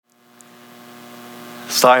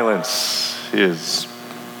Silence is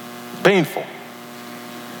painful.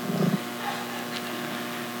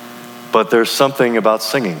 But there's something about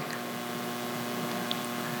singing.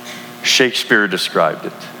 Shakespeare described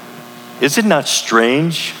it. Is it not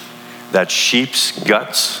strange that sheep's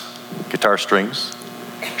guts, guitar strings,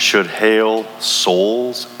 should hail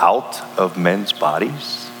souls out of men's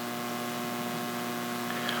bodies?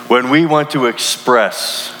 When we want to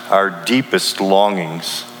express our deepest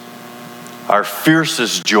longings, our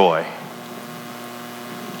fiercest joy,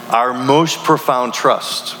 our most profound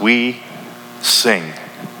trust, we sing.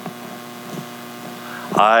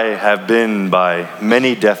 I have been by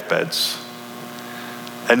many deathbeds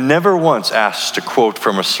and never once asked to quote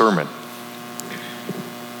from a sermon,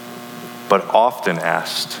 but often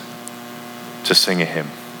asked to sing a hymn.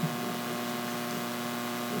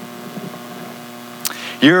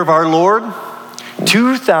 Year of our Lord,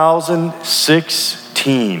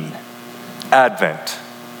 2016, Advent.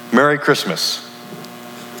 Merry Christmas.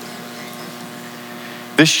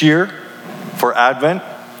 This year, for Advent,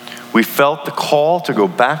 we felt the call to go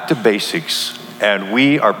back to basics, and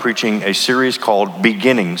we are preaching a series called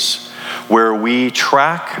Beginnings, where we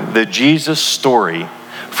track the Jesus story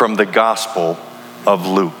from the Gospel of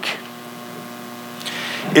Luke.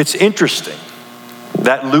 It's interesting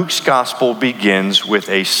that Luke's Gospel begins with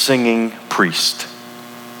a singing priest.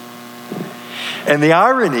 And the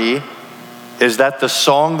irony is that the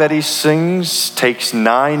song that he sings takes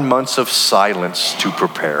 9 months of silence to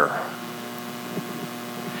prepare.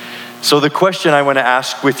 So the question I want to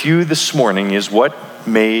ask with you this morning is, what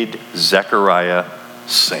made Zechariah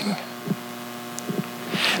sing?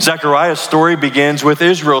 Zechariah's story begins with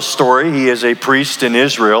Israel's story. He is a priest in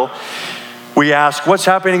Israel. We ask, what's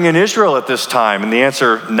happening in Israel at this time? And the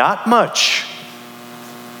answer, not much.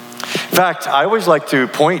 In fact, I always like to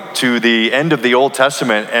point to the end of the Old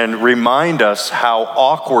Testament and remind us how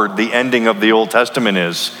awkward the ending of the Old Testament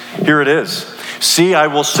is. Here it is. See, I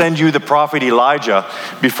will send you the prophet Elijah.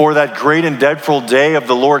 Before that great and dreadful day of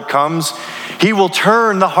the Lord comes, he will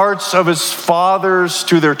turn the hearts of his fathers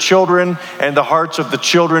to their children and the hearts of the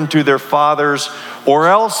children to their fathers, or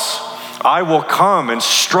else I will come and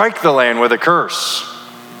strike the land with a curse.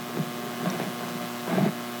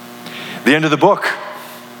 The end of the book.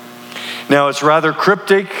 Now, it's rather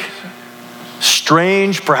cryptic,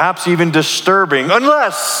 strange, perhaps even disturbing,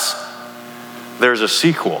 unless there's a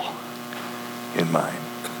sequel in mind.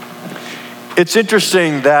 It's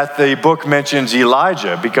interesting that the book mentions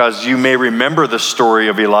Elijah, because you may remember the story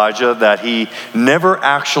of Elijah, that he never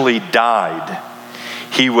actually died.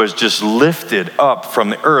 He was just lifted up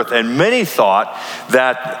from the earth. And many thought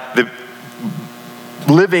that the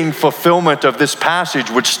living fulfillment of this passage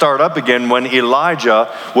would start up again when Elijah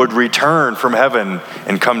would return from heaven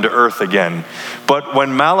and come to earth again. But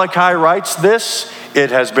when Malachi writes this, it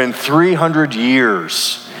has been 300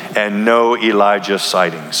 years and no Elijah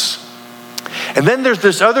sightings. And then there's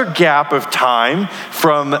this other gap of time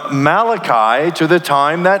from Malachi to the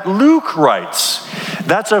time that Luke writes.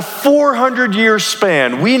 That's a 400-year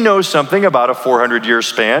span. We know something about a 400-year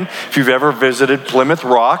span. If you've ever visited Plymouth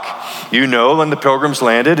Rock, you know when the Pilgrims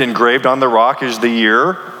landed, engraved on the rock is the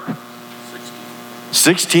year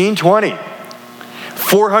 1620.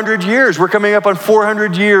 400 years. We're coming up on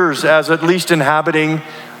 400 years as at least inhabiting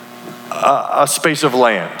a space of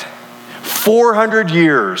land. 400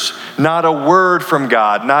 years, not a word from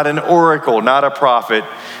God, not an oracle, not a prophet,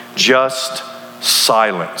 just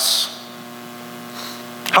silence.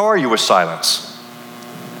 How are you with silence?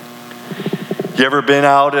 You ever been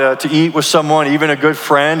out to eat with someone, even a good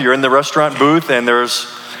friend? You're in the restaurant booth and there's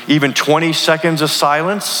even 20 seconds of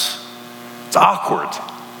silence? It's awkward.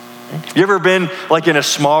 You ever been like in a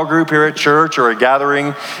small group here at church or a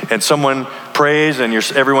gathering and someone prays and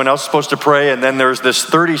everyone else is supposed to pray and then there's this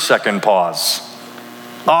 30-second pause?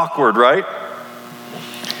 Awkward, right?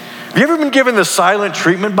 Have you ever been given the silent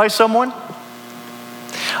treatment by someone?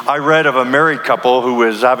 I read of a married couple who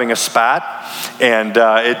was having a spat, and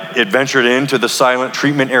it ventured into the silent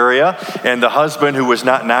treatment area, and the husband, who was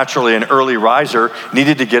not naturally an early riser,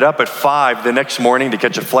 needed to get up at 5 the next morning to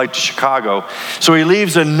catch a flight to Chicago. So he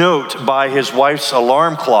leaves a note by his wife's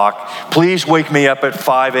alarm clock: "Please wake me up at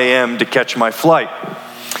 5 a.m. to catch my flight."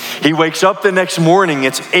 He wakes up the next morning,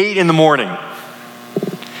 it's 8 in the morning.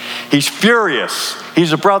 He's furious.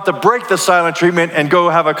 He's about to break the silent treatment and go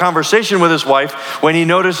have a conversation with his wife when he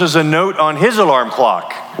notices a note on his alarm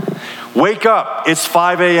clock: "Wake up, it's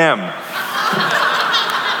 5 a.m.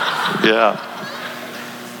 Yeah.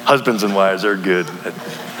 Husbands and wives are good.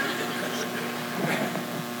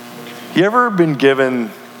 You ever been given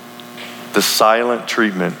the silent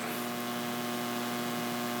treatment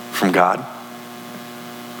from God?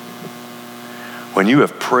 when you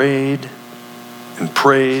have prayed and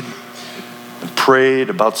prayed and prayed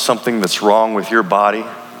about something that's wrong with your body,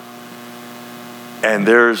 and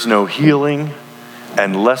there's no healing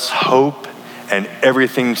and less hope, and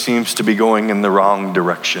everything seems to be going in the wrong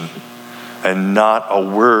direction, and not a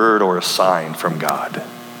word or a sign from God.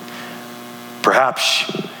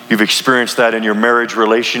 Perhaps you've experienced that in your marriage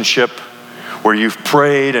relationship, where you've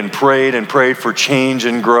prayed and prayed and prayed for change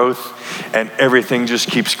and growth, and everything just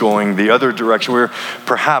keeps going the other direction. Where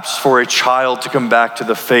perhaps for a child to come back to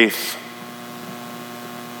the faith,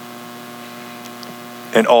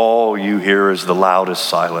 and all you hear is the loudest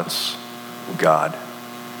silence of God,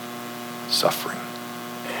 suffering.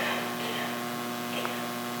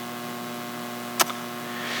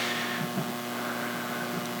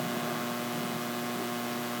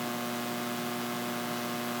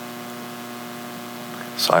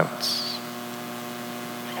 Silence.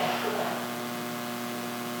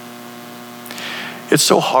 It's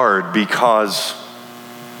so hard because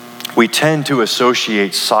we tend to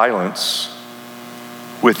associate silence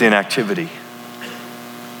with inactivity.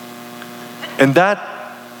 And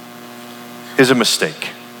that is a mistake.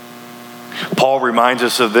 Paul reminds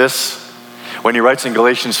us of this when he writes in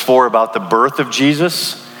Galatians 4 about the birth of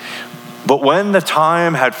Jesus. But when the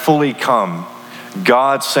time had fully come,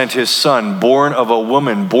 God sent his son, born of a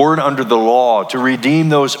woman, born under the law, to redeem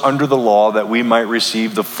those under the law, that we might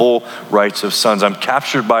receive the full rights of sons. I'm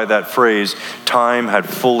captured by that phrase, time had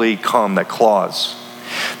fully come, that clause.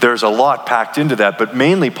 There's a lot packed into that, but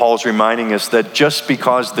mainly Paul's reminding us that just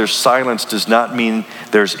because there's silence does not mean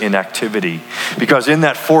there's inactivity. Because in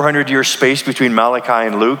that 400-year space between Malachi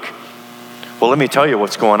and Luke, well, let me tell you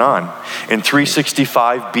what's going on. In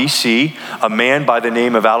 365 BC, a man by the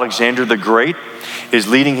name of Alexander the Great is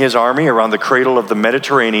leading his army around the cradle of the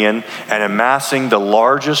Mediterranean and amassing the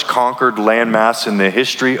largest conquered landmass in the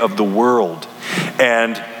history of the world.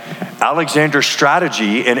 And Alexander's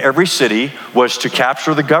strategy in every city was to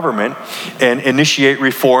capture the government and initiate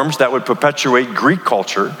reforms that would perpetuate Greek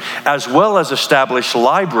culture, as well as establish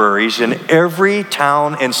libraries in every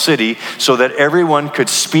town and city so that everyone could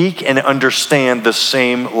speak and understand the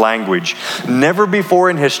same language. Never before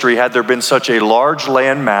in history had there been such a large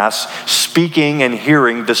land mass speaking and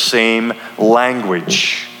hearing the same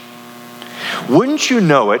language. Wouldn't you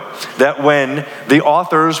know it that when the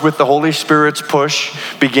authors with the Holy Spirit's push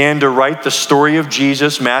began to write the story of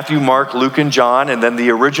Jesus, Matthew, Mark, Luke, and John, and then the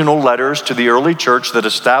original letters to the early church that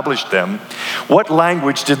established them, what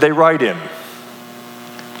language did they write in?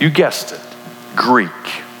 You guessed it, Greek.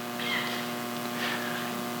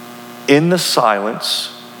 In the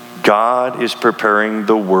silence, God is preparing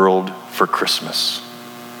the world for Christmas.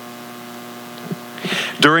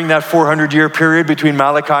 During that 400-year period between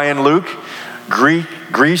Malachi and Luke,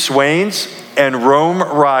 Greece wanes and Rome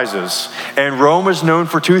rises. And Rome is known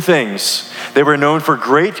for two things. They were known for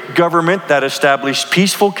great government that established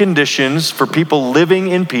peaceful conditions for people living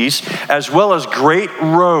in peace, as well as great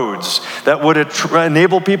roads that would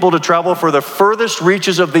enable people to travel for the furthest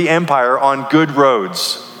reaches of the empire on good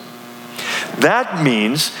roads. That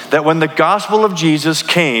means that when the gospel of Jesus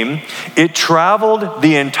came, it traveled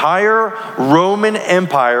the entire Roman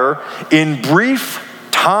Empire in brief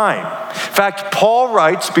time. In fact, Paul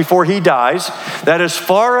writes before he dies that as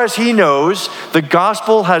far as he knows, the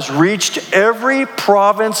gospel has reached every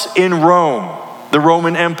province in Rome, the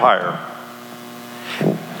Roman Empire.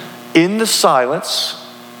 In the silence,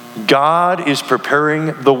 God is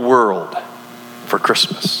preparing the world for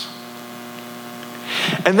Christmas.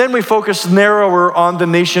 And then we focus narrower on the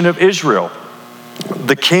nation of Israel.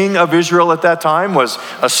 The king of Israel at that time was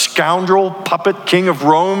a scoundrel puppet king of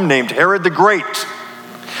Rome named Herod the Great.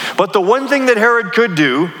 But the one thing that Herod could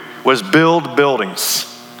do was build buildings.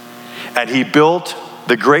 And he built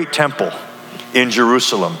the great temple in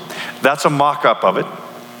Jerusalem. That's a mock-up of it.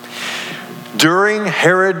 During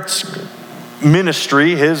Herod's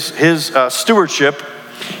ministry, his stewardship,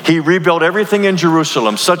 he rebuilt everything in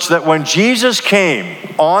Jerusalem, such that when Jesus came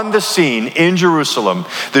on the scene in Jerusalem,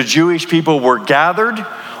 the Jewish people were gathered,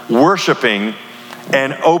 worshiping,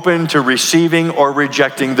 and open to receiving or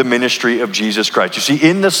rejecting the ministry of Jesus Christ. You see,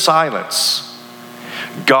 in the silence,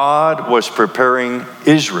 God was preparing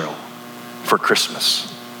Israel for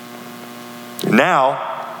Christmas.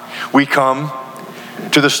 Now, we come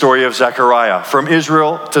to the story of Zechariah. From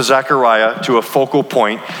Israel to Zechariah to a focal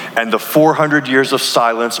point, and the 400 years of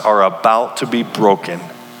silence are about to be broken.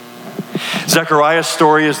 Zechariah's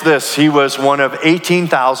story is this. He was one of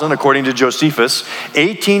 18,000, according to Josephus,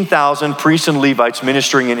 18,000 priests and Levites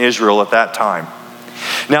ministering in Israel at that time.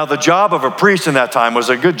 Now, the job of a priest in that time was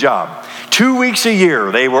a good job. 2 weeks a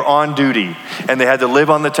year, they were on duty, and they had to live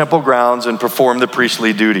on the temple grounds and perform the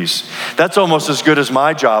priestly duties. That's almost as good as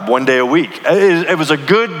my job, 1 day a week. It was a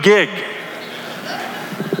good gig.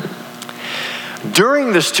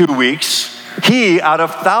 During this 2 weeks, he, out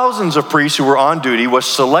of thousands of priests who were on duty, was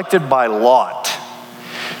selected by lot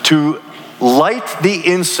to light the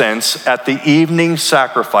incense at the evening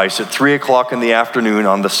sacrifice at 3 o'clock in the afternoon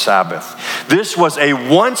on the Sabbath. This was a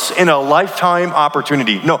once-in-a-lifetime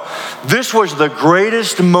opportunity. No, this was the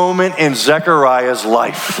greatest moment in Zechariah's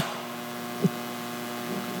life.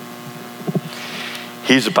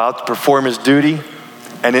 He's about to perform his duty,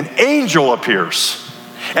 and an angel appears.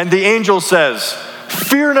 And the angel says,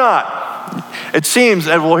 "Fear not." It seems,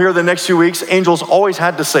 and we'll hear the next few weeks, angels always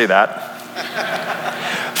had to say that.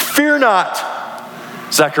 "Fear not,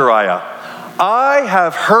 Zechariah. I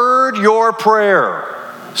have heard your prayer."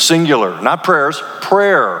 Singular, not prayers,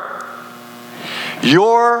 prayer.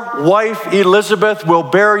 "Your wife Elizabeth will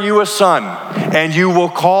bear you a son, and you will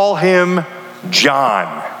call him John."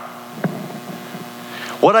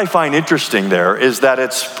 What I find interesting there is that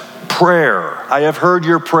it's prayer. I have heard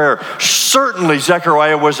your prayer. Certainly,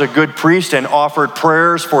 Zechariah was a good priest and offered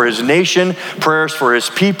prayers for his nation, prayers for his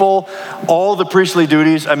people, all the priestly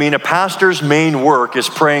duties. I mean, a pastor's main work is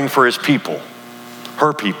praying for his people,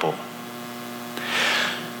 her people.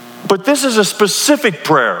 But this is a specific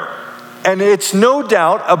prayer, and it's no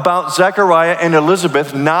doubt about Zechariah and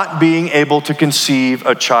Elizabeth not being able to conceive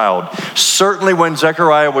a child. Certainly when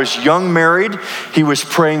Zechariah was young married, he was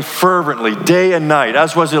praying fervently day and night,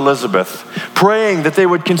 as was Elizabeth, praying that they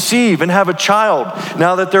would conceive and have a child.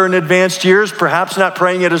 Now that they're in advanced years, perhaps not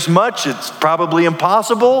praying it as much. It's probably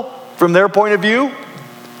impossible from their point of view.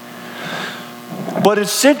 But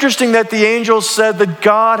it's interesting that the angel said that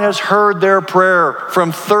God has heard their prayer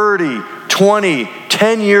from 30, 20,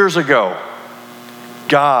 10 years ago.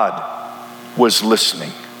 God was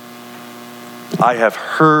listening. I have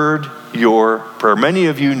heard your prayer. Many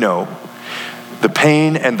of you know the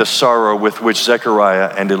pain and the sorrow with which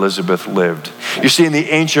Zechariah and Elizabeth lived. You see, in the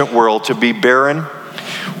ancient world, to be barren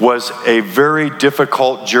was a very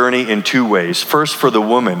difficult journey in two ways. First, for the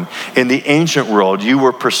woman, in the ancient world, you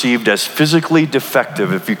were perceived as physically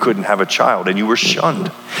defective if you couldn't have a child, and you were shunned.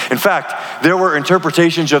 In fact, there were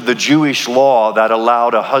interpretations of the Jewish law that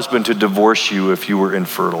allowed a husband to divorce you if you were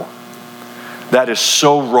infertile. That is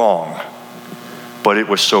so wrong, but it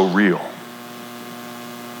was so real.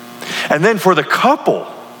 And then for the couple,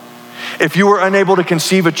 if you were unable to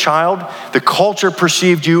conceive a child, the culture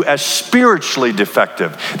perceived you as spiritually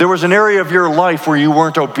defective. There was an area of your life where you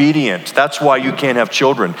weren't obedient. That's why you can't have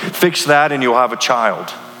children. Fix that and you'll have a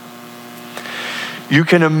child. You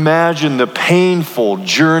can imagine the painful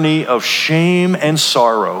journey of shame and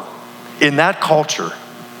sorrow in that culture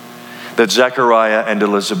that Zechariah and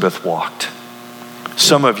Elizabeth walked.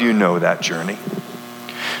 Some of you know that journey.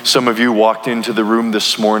 Some of you walked into the room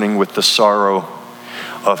this morning with the sorrow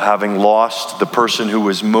of having lost the person who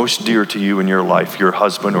was most dear to you in your life, your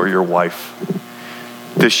husband or your wife,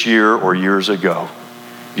 this year or years ago.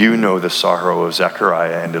 You know the sorrow of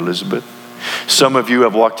Zechariah and Elizabeth. Some of you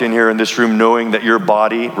have walked in here in this room knowing that your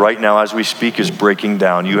body right now as we speak is breaking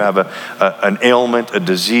down. You have an ailment, a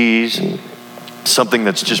disease, something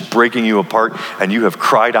that's just breaking you apart, and you have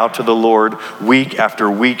cried out to the Lord week after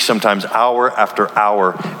week, sometimes hour after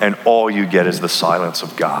hour, and all you get is the silence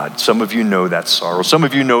of God. Some of you know that sorrow. Some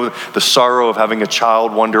of you know the sorrow of having a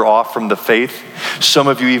child wander off from the faith. Some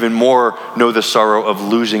of you even more know the sorrow of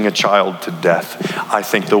losing a child to death. I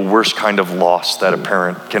think the worst kind of loss that a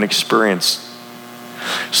parent can experience.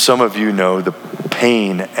 Some of you know the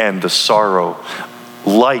pain and the sorrow,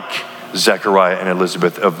 like Zechariah and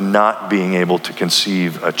Elizabeth, of not being able to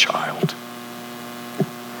conceive a child.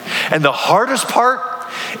 And the hardest part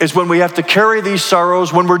is when we have to carry these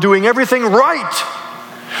sorrows when we're doing everything right,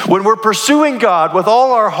 when we're pursuing God with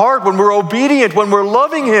all our heart, when we're obedient, when we're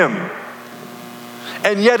loving Him.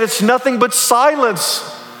 And yet it's nothing but silence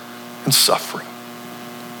and suffering.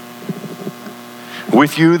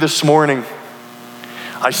 With you this morning,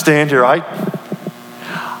 I stand here,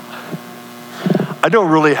 I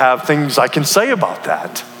don't really have things I can say about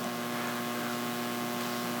that,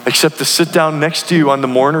 except to sit down next to you on the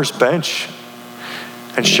mourner's bench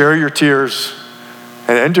and share your tears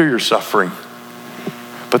and enter your suffering.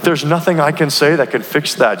 But there's nothing I can say that can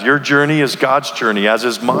fix that. Your journey is God's journey, as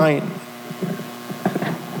is mine.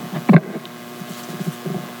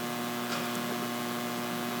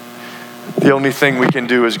 The only thing we can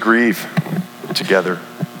do is grieve together.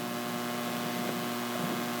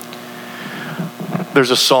 There's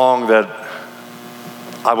a song that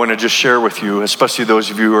I want to just share with you, especially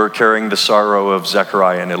those of you who are carrying the sorrow of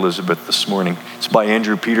Zechariah and Elizabeth this morning. It's by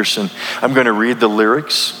Andrew Peterson. I'm going to read the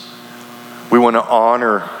lyrics. We want to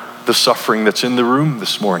honor the suffering that's in the room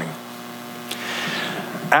this morning.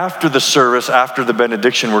 After the service, after the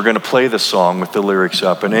benediction, we're going to play the song with the lyrics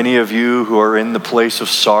up. And any of you who are in the place of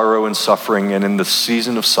sorrow and suffering and in the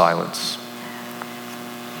season of silence,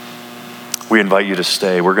 we invite you to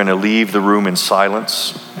stay. We're going to leave the room in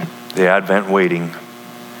silence, the Advent waiting.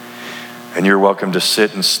 And you're welcome to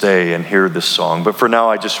sit and stay and hear this song. But for now,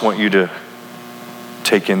 I just want you to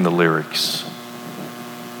take in the lyrics.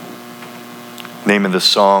 The name of the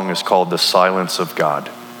song is called The Silence of God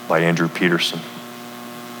by Andrew Peterson.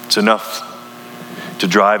 It's enough to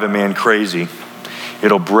drive a man crazy.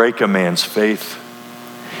 It'll break a man's faith.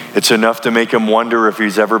 It's enough to make him wonder if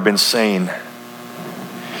he's ever been sane.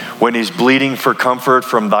 When he's bleeding for comfort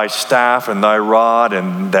from thy staff and thy rod,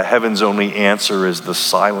 and the heaven's only answer is the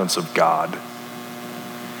silence of God.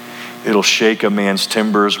 It'll shake a man's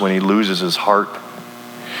timbers when he loses his heart,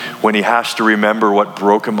 when he has to remember what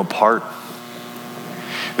broke him apart.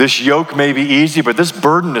 This yoke may be easy, but this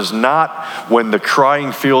burden is not when the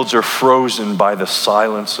crying fields are frozen by the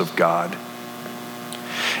silence of God.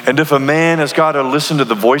 And if a man has got to listen to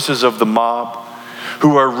the voices of the mob,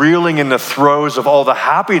 who are reeling in the throes of all the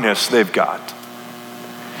happiness they've got,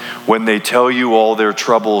 when they tell you all their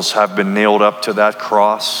troubles have been nailed up to that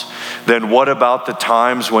cross, then what about the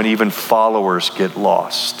times when even followers get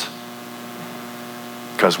lost?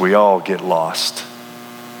 Because we all get lost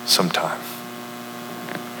sometime.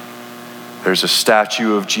 There's a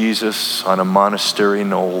statue of Jesus on a monastery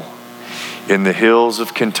knoll in the hills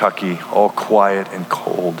of Kentucky, all quiet and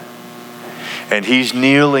cold. And he's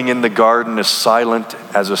kneeling in the garden as silent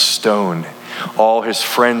as a stone. All his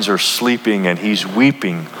friends are sleeping and he's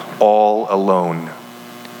weeping all alone.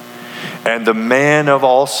 And the man of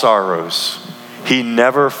all sorrows, he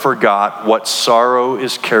never forgot what sorrow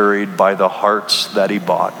is carried by the hearts that he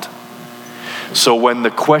bought. So when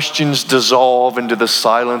the questions dissolve into the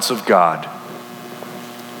silence of God,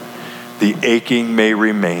 the aching may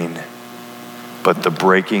remain, but the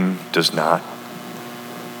breaking does not.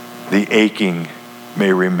 The aching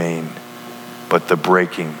may remain, but the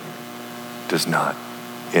breaking does not.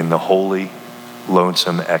 In the holy,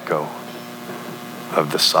 lonesome echo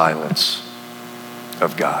of the silence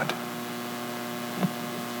of God.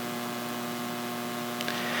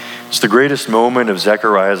 It's the greatest moment of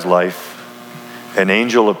Zechariah's life. An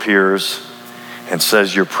angel appears and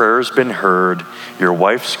says, your prayer's been heard. Your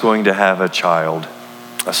wife's going to have a child,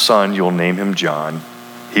 a son. You'll name him John.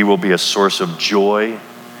 He will be a source of joy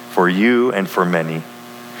for you and for many.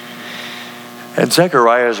 And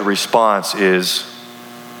Zechariah's response is,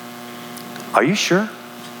 are you sure?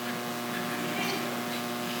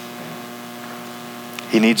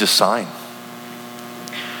 He needs a sign.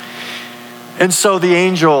 And so the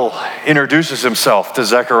angel introduces himself to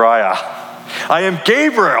Zechariah. I am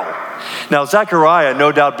Gabriel. Now, Zechariah,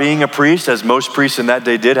 no doubt being a priest, as most priests in that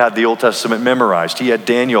day did, had the Old Testament memorized. He had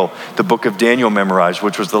Daniel, the book of Daniel memorized,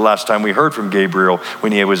 which was the last time we heard from Gabriel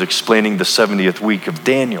when he was explaining the 70th week of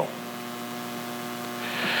Daniel.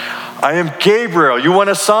 I am Gabriel. You want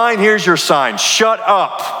a sign? Here's your sign. Shut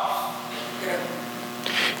up.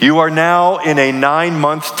 You are now in a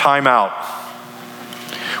 9-month timeout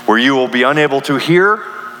where you will be unable to hear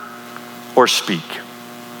or speak.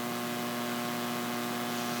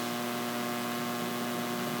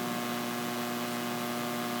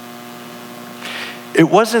 It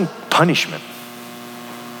wasn't punishment.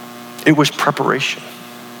 It was preparation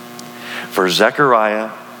for Zechariah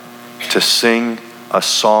to sing a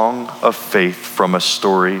song of faith from a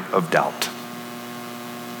story of doubt.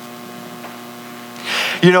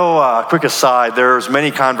 You know, quick aside, there's many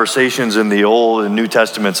conversations in the Old and New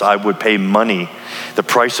Testaments I would pay money, the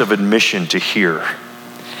price of admission, to hear.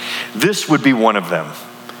 This would be one of them.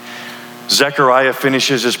 Zechariah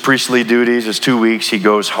finishes his priestly duties, his 2 weeks, he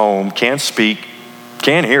goes home, can't speak,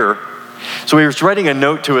 can't hear. So he was writing a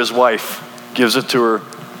note to his wife, gives it to her.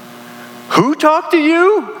 Who talked to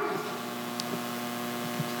you?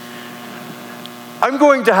 I'm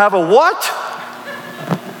going to have a what?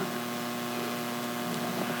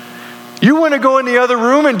 You want to go in the other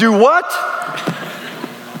room and do what?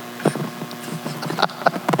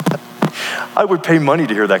 I would pay money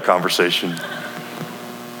to hear that conversation.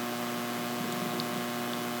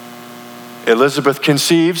 Elizabeth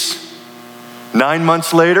conceives. 9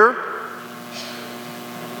 months later,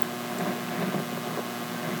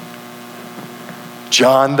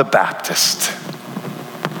 John the Baptist.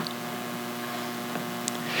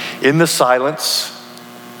 In the silence,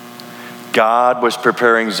 God was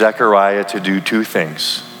preparing Zechariah to do two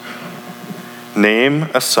things: name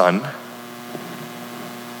a son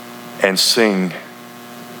and sing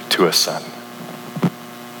to a son.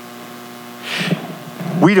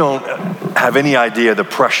 We don't have any idea the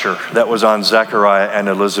pressure that was on Zechariah and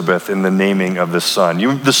Elizabeth in the naming of the son.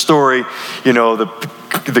 The story,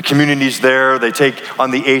 the community's there. They take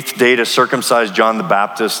on the 8th day to circumcise John the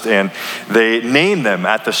Baptist, and they name them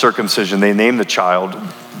at the circumcision. They name the child,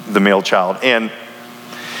 the male child. And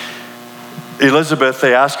Elizabeth,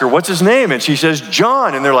 they ask her, what's his name? And she says,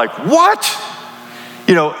 John. And they're like, what?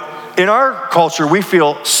 In our culture, we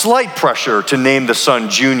feel slight pressure to name the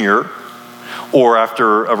son Junior, or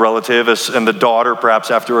after a relative, and the daughter perhaps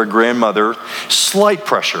after a grandmother. Slight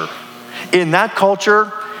pressure. In that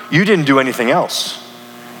culture, you didn't do anything else.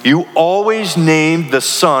 You always named the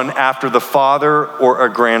son after the father or a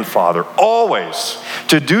grandfather. Always.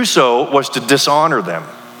 To do so was to dishonor them.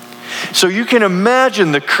 So you can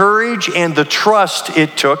imagine the courage and the trust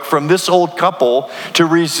it took from this old couple to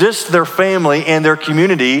resist their family and their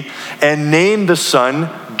community and name the son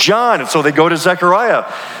John. And so they go to Zechariah.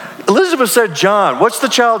 Elizabeth said, John. What's the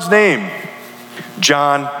child's name?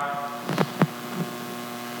 John,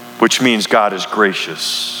 which means God is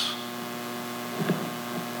gracious.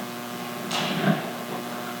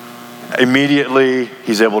 Immediately,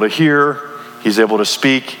 he's able to hear, he's able to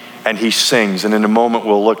speak, and he sings. And in a moment,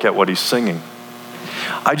 we'll look at what he's singing.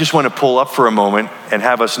 I just want to pull up for a moment and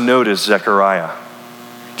have us notice Zechariah.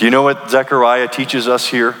 Do you know what Zechariah teaches us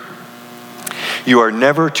here? You are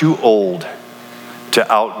never too old to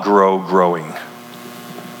outgrow growing.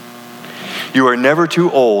 You are never too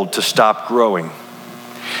old to stop growing.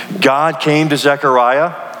 God came to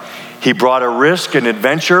Zechariah. He brought a risk and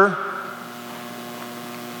adventure.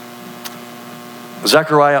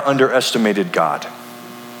 Zechariah underestimated God.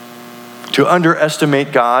 To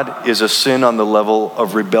underestimate God is a sin on the level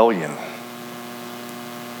of rebellion.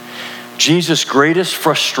 Jesus' greatest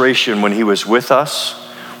frustration when he was with us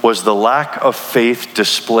was the lack of faith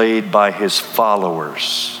displayed by his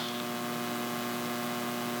followers.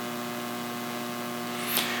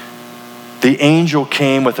 The angel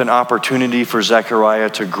came with an opportunity for Zechariah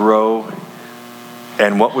to grow,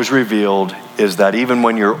 and what was revealed is that even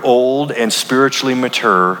when you're old and spiritually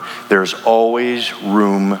mature, there's always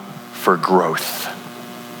room for growth.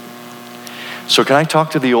 So can I talk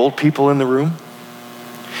to the old people in the room?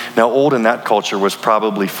 Now, old in that culture was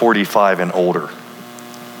probably 45 and older.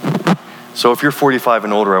 So if you're 45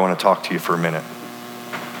 and older, I want to talk to you for a minute.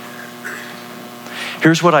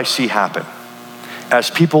 Here's what I see happen. As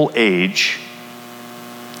people age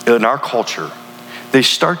in our culture, they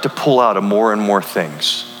start to pull out of more and more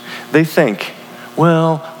things. They think,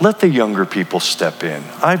 well, let the younger people step in.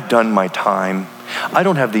 I've done my time. I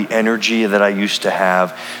don't have the energy that I used to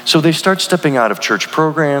have. So they start stepping out of church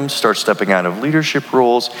programs, start stepping out of leadership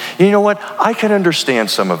roles. And you know what? I can understand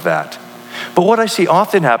some of that. But what I see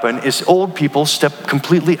often happen is old people step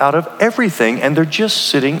completely out of everything and they're just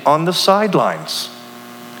sitting on the sidelines.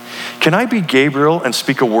 Can I be Gabriel and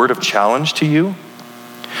speak a word of challenge to you?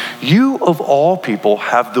 You, of all people,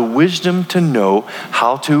 have the wisdom to know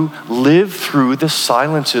how to live through the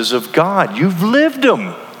silences of God. You've lived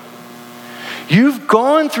them. You've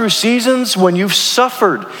gone through seasons when you've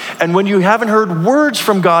suffered and when you haven't heard words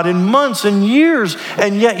from God in months and years,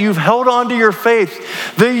 and yet you've held on to your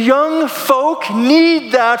faith. The young folk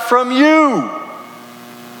need that from you.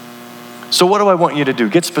 So what do I want you to do?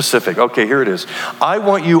 Get specific. Okay, here it is. I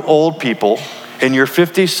want you old people in your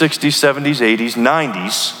 50s, 60s, 70s, 80s,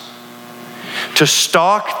 90s to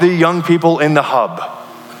stalk the young people in the hub.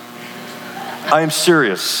 I am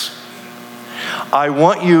serious. I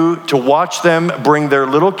want you to watch them bring their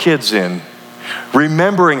little kids in,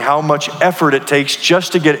 remembering how much effort it takes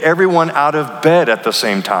just to get everyone out of bed at the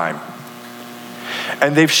same time.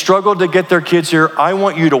 And they've struggled to get their kids here. I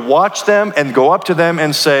want you to watch them and go up to them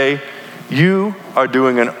and say, you are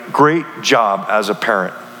doing a great job as a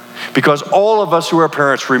parent. Because all of us who are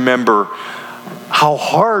parents remember how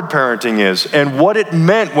hard parenting is and what it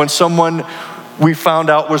meant when someone we found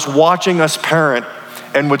out was watching us parent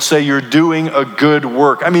and would say, you're doing a good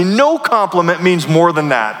work. I mean, no compliment means more than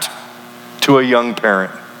that to a young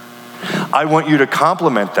parent. I want you to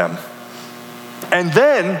compliment them. And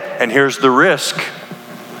then, and here's the risk,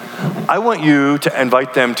 I want you to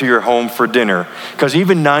invite them to your home for dinner, because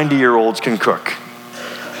even 90-year-olds can cook.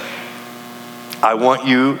 I want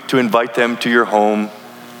you to invite them to your home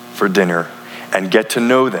for dinner and get to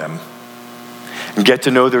know them and get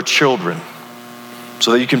to know their children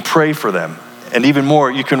so that you can pray for them. And even more,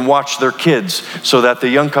 you can watch their kids so that the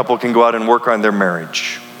young couple can go out and work on their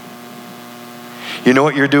marriage. You know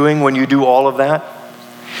what you're doing when you do all of that?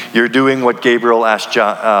 You're doing what Gabriel asked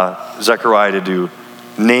Zechariah to do.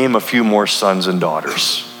 Name a few more sons and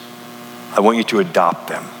daughters. I want you to adopt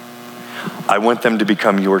them. I want them to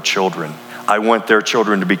become your children. I want their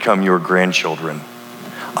children to become your grandchildren.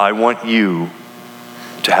 I want you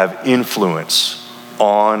to have influence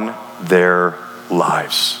on their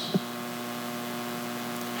lives.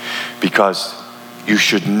 Because you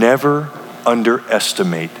should never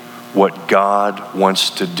underestimate what God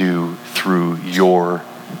wants to do through your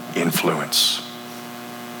influence.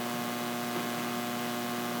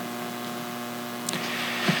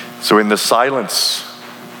 So in the silence,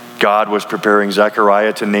 God was preparing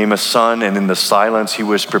Zechariah to name a son, and in the silence, he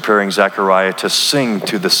was preparing Zechariah to sing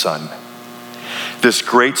to the son. This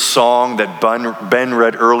great song that Ben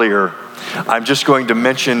read earlier, I'm just going to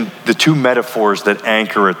mention the two metaphors that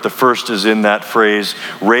anchor it. The first is in that phrase,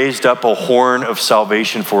 raised up a horn of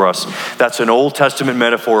salvation for us. That's an Old Testament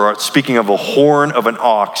metaphor speaking of a horn of an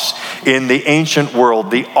ox. In the ancient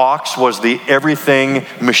world, the ox was the everything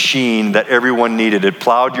machine that everyone needed. It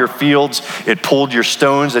plowed your fields, it pulled your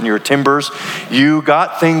stones and your timbers. You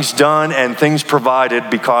got things done and things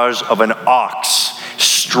provided because of an ox.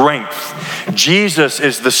 Strength. Jesus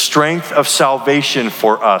is the strength of salvation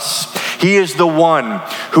for us. He is the one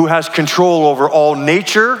who has control over all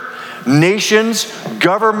nature, nations,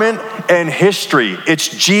 government, and history. It's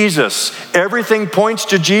Jesus. Everything points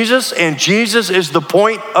to Jesus, and Jesus is the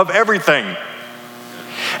point of everything.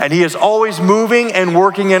 And he is always moving and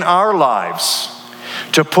working in our lives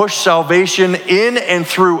to push salvation in and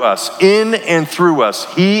through us, in and through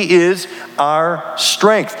us. He is our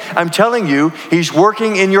strength. I'm telling you, he's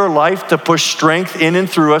working in your life to push strength in and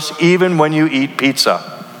through us, even when you eat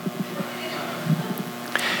pizza.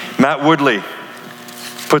 Matt Woodley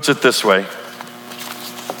puts it this way.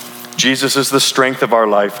 Jesus is the strength of our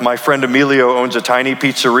life. My friend Emilio owns a tiny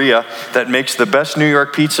pizzeria that makes the best New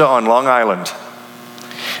York pizza on Long Island.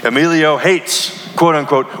 Emilio hates, quote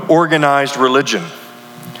unquote, organized religion.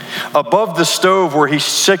 Above the stove where he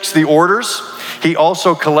sticks the orders, he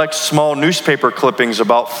also collects small newspaper clippings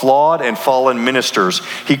about flawed and fallen ministers.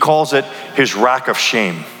 He calls it his rack of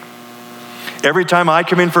shame. Every time I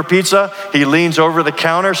come in for pizza, he leans over the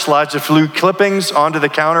counter, slides a few clippings onto the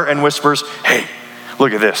counter and whispers, "Hey,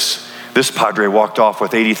 look at this. This padre walked off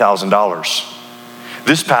with $80,000.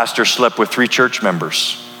 This pastor slept with 3 church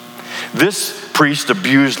members. This priest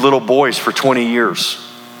abused little boys for 20 years.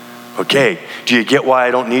 Okay, do you get why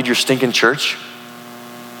I don't need your stinking church?"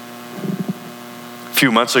 A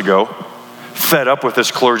few months ago, fed up with this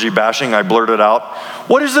clergy bashing, I blurted out,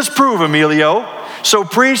 "What does this prove, Emilio? So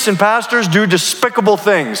priests and pastors do despicable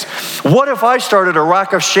things. What if I started a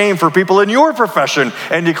rack of shame for people in your profession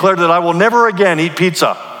and declared that I will never again eat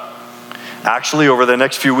pizza?" Actually, over the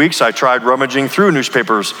next few weeks, I tried rummaging through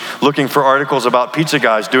newspapers, looking for articles about pizza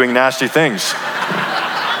guys doing nasty things.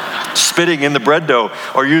 Spitting in the bread dough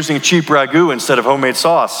or using cheap ragu instead of homemade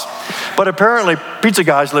sauce. But apparently, pizza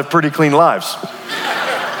guys live pretty clean lives.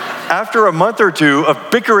 After a month or two of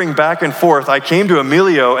bickering back and forth, I came to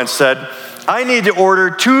Emilio and said, "I need to order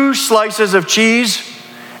 2 slices of cheese,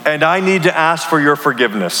 and I need to ask for your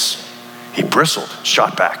forgiveness." He bristled,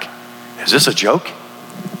 shot back. "Is this a joke?"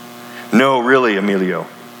 "No, really, Emilio.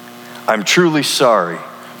 I'm truly sorry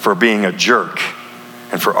for being a jerk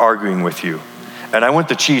and for arguing with you. And I want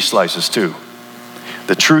the cheese slices too.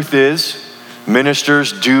 The truth is,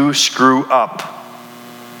 ministers do screw up.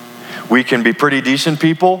 We can be pretty decent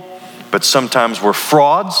people, but sometimes we're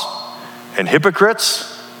frauds and hypocrites,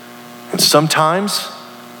 and sometimes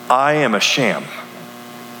I am a sham."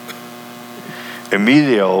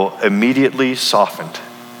 Emilio immediately softened,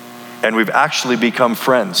 and we've actually become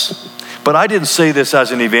friends. But I didn't say this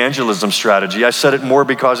as an evangelism strategy. I said it more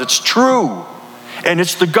because it's true. And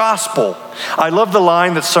it's the gospel. I love the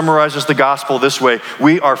line that summarizes the gospel this way: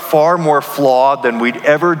 "We are far more flawed than we'd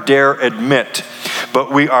ever dare admit,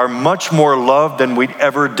 but we are much more loved than we'd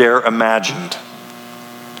ever dare imagined."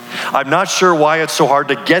 I'm not sure why it's so hard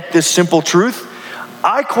to get this simple truth.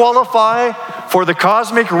 I qualify for the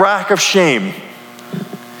cosmic rack of shame.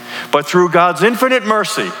 But through God's infinite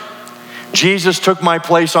mercy, Jesus took my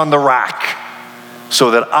place on the rack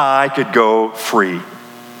so that I could go free.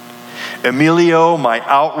 Emilio, my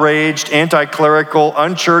outraged, anti-clerical,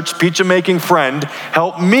 unchurched, pizza-making friend,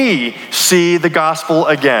 helped me see the gospel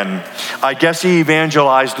again. I guess he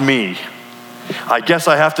evangelized me. I guess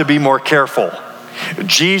I have to be more careful.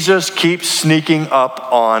 Jesus keeps sneaking up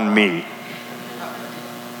on me.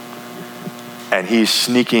 And he's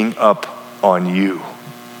sneaking up on you.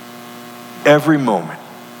 Every moment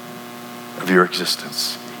of your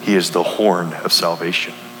existence, he is the horn of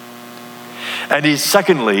salvation. And the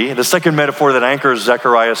second metaphor that anchors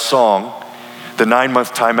Zechariah's song, the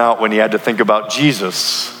 9-month timeout when he had to think about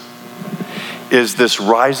Jesus, is this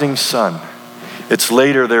rising sun. It's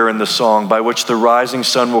later there in the song, by which the rising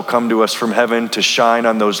sun will come to us from heaven to shine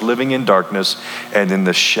on those living in darkness and in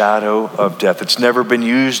the shadow of death. It's never been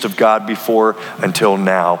used of God before until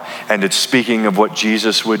now. And it's speaking of what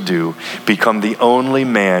Jesus would do, become the only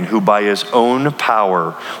man who by his own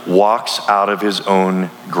power walks out of his own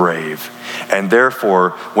grave. And therefore,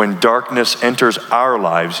 when darkness enters our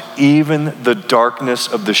lives, even the darkness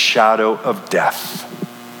of the shadow of death,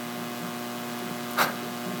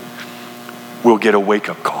 we'll get a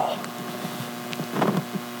wake-up call.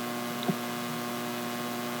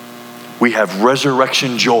 We have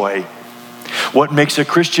resurrection joy. What makes a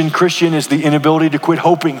Christian Christian is the inability to quit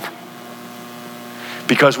hoping.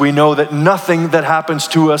 Because we know that nothing that happens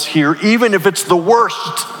to us here, even if it's the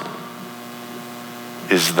worst,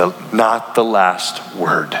 is not the last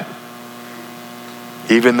word.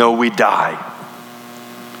 Even though we die,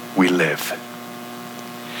 we live.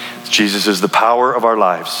 Jesus is the power of our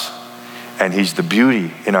lives. And he's the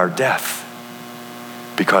beauty in our death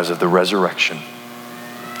because of the resurrection.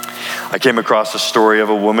 I came across a story of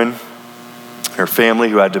a woman, her family,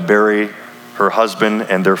 who had to bury her husband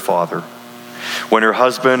and their father. When her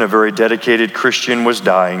husband, a very dedicated Christian, was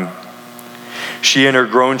dying, she and her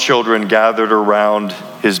grown children gathered around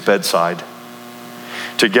his bedside.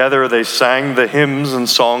 Together they sang the hymns and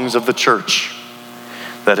songs of the church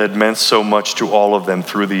that had meant so much to all of them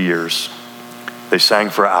through the years. They sang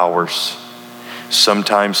for hours,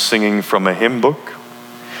 sometimes singing from a hymn book,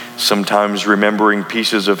 sometimes remembering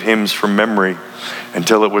pieces of hymns from memory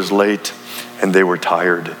until it was late and they were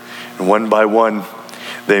tired. And one by one,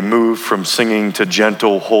 they moved from singing to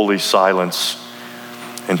gentle, holy silence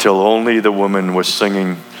until only the woman was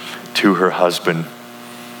singing to her husband.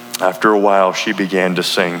 After a while, she began to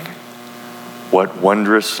sing, "What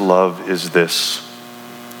wondrous love is this,"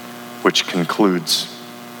 which concludes,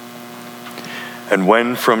 "And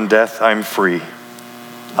when from death I'm free,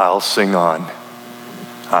 I'll sing on,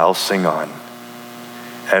 I'll sing on.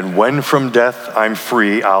 And when from death I'm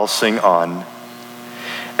free, I'll sing on.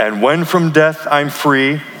 And when from death I'm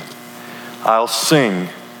free, I'll sing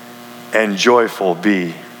and joyful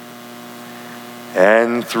be.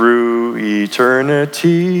 And through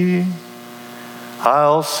eternity,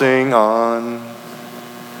 I'll sing on,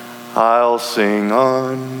 I'll sing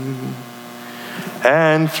on.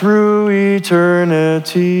 And through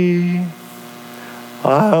eternity,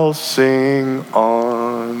 I'll sing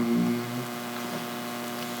on."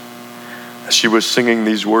 As she was singing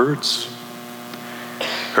these words,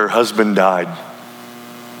 her husband died.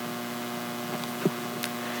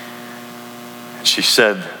 And she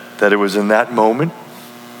said that it was in that moment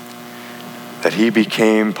that he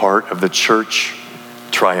became part of the church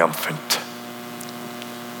triumphant.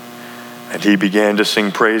 And he began to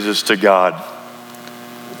sing praises to God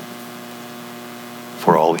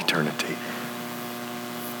for all eternity.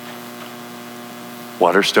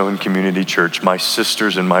 Waterstone Community Church, my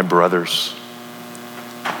sisters and my brothers,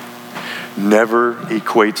 never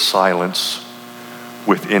equate silence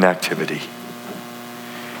with inactivity.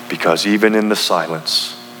 Because even in the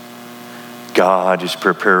silence, God is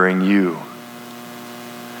preparing you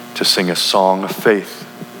to sing a song of faith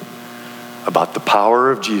about the power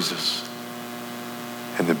of Jesus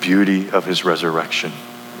and the beauty of his resurrection.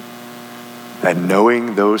 And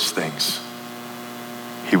knowing those things,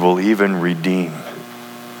 he will even redeem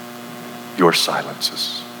your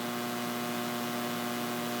silences.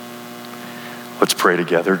 Let's pray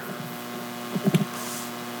together.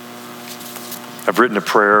 I've written a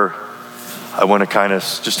prayer. I want to kind of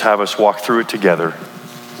just have us walk through it together.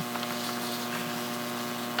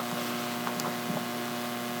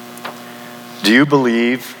 Do you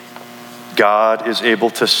believe God is able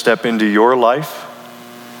to step into your life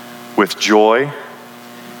with joy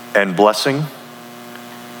and blessing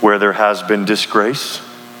where there has been disgrace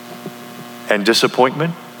and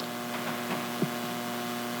disappointment?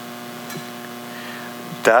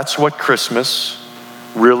 That's what Christmas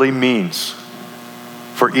really means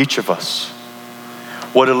for each of us.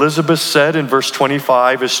 What Elizabeth said in verse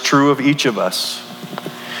 25 is true of each of us.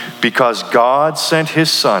 Because God sent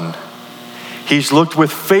his Son, he's looked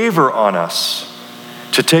with favor on us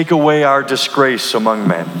to take away our disgrace among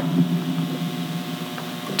men.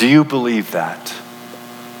 Do you believe that?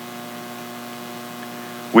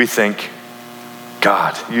 We think,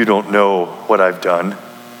 God, you don't know what I've done.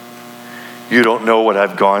 You don't know what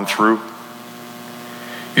I've gone through.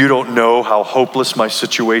 You don't know how hopeless my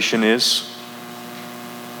situation is.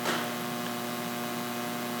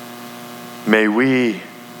 May we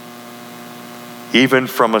even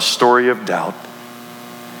from a story of doubt,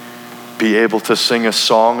 be able to sing a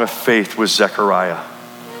song of faith with Zechariah.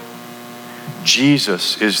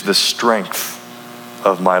 Jesus is the strength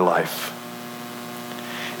of my life.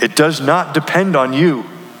 It does not depend on you.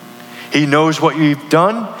 He knows what you've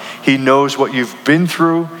done. He knows what you've been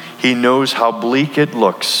through. He knows how bleak it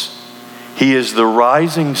looks. He is the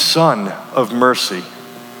rising sun of mercy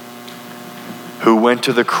who went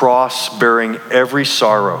to the cross bearing every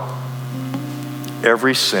sorrow,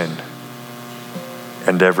 every sin,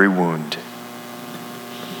 and every wound.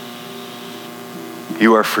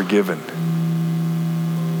 You are forgiven.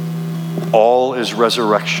 All is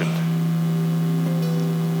resurrection.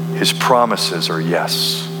 His promises are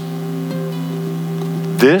yes.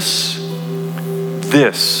 This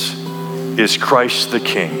is Christ the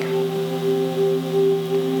King,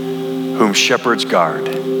 whom shepherds guard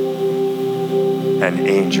and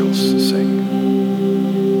angels sing.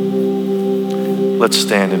 Let's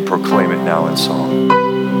stand and proclaim it now in song.